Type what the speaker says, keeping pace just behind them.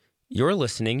You're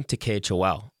listening to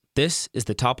KHOL. This is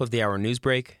the top of the hour news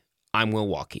break. I'm Will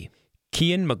Walkie.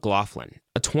 Cian McLaughlin,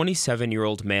 a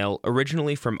 27-year-old male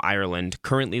originally from Ireland,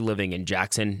 currently living in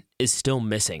Jackson, is still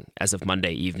missing as of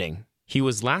Monday evening. He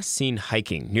was last seen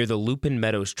hiking near the Lupin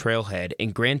Meadows trailhead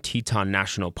in Grand Teton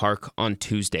National Park on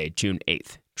Tuesday, June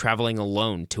 8th, traveling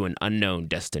alone to an unknown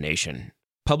destination.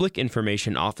 Public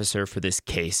Information Officer for this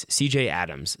case, CJ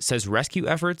Adams, says rescue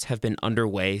efforts have been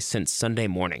underway since Sunday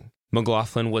morning.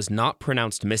 McLaughlin was not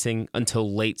pronounced missing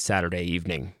until late Saturday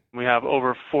evening. We have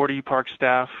over 40 park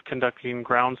staff conducting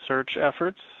ground search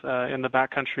efforts in the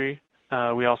backcountry.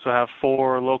 We also have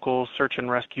 4 local search and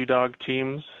rescue dog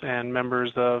teams and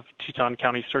members of Teton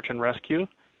County Search and Rescue.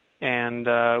 And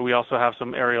we also have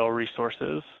some aerial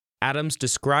resources. Adams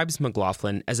describes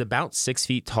McLaughlin as about 6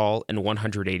 feet tall and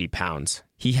 180 pounds.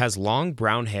 He has long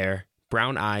brown hair,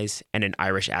 brown eyes, and an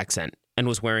Irish accent, and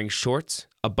was wearing shorts,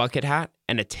 a bucket hat,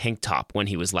 and a tank top when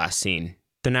he was last seen.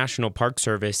 The National Park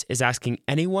Service is asking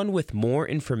anyone with more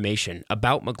information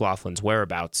about McLaughlin's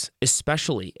whereabouts,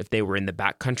 especially if they were in the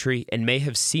backcountry and may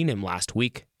have seen him last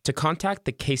week, to contact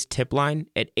the case tip line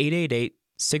at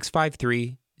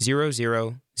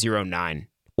 888-653-0009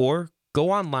 or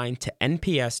go online to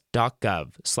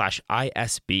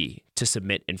nps.gov/ISB to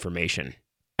submit information.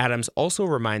 Adams also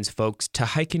reminds folks to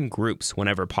hike in groups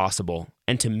whenever possible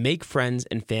and to make friends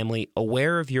and family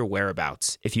aware of your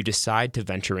whereabouts if you decide to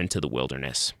venture into the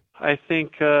wilderness. I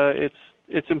think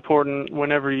it's important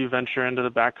whenever you venture into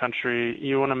the backcountry,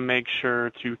 you want to make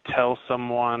sure to tell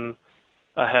someone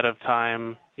ahead of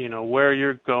time, where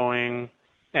you're going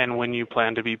and when you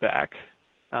plan to be back.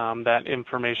 That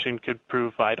information could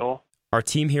prove vital. Our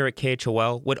team here at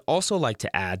KHOL would also like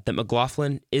to add that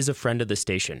McLaughlin is a friend of the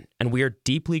station, and we are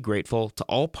deeply grateful to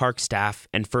all park staff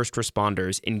and first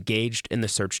responders engaged in the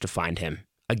search to find him.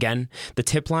 Again, the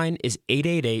tip line is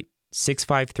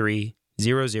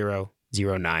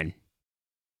 888-653-0009.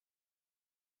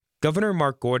 Governor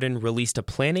Mark Gordon released a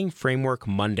planning framework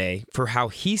Monday for how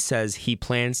he says he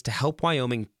plans to help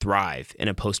Wyoming thrive in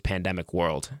a post-pandemic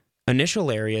world. Initial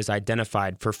areas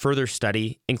identified for further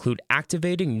study include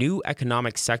activating new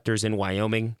economic sectors in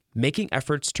Wyoming, making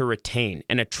efforts to retain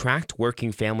and attract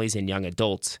working families and young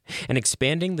adults, and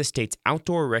expanding the state's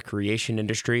outdoor recreation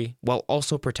industry while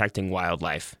also protecting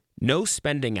wildlife. No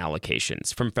spending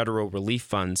allocations from federal relief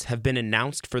funds have been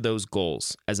announced for those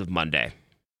goals as of Monday.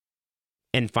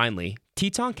 And finally,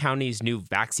 Teton County's new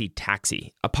Vaxi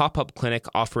Taxi, a pop-up clinic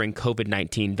offering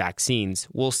COVID-19 vaccines,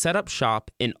 will set up shop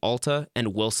in Alta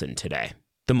and Wilson today.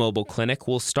 The mobile clinic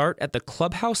will start at the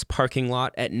clubhouse parking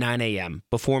lot at 9 a.m.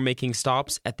 before making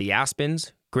stops at the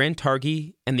Aspens, Grand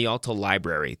Targhee, and the Alta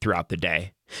Library throughout the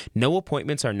day. No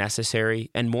appointments are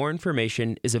necessary, and more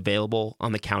information is available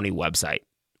on the county website.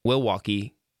 Will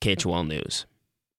Walkie, KHOL News.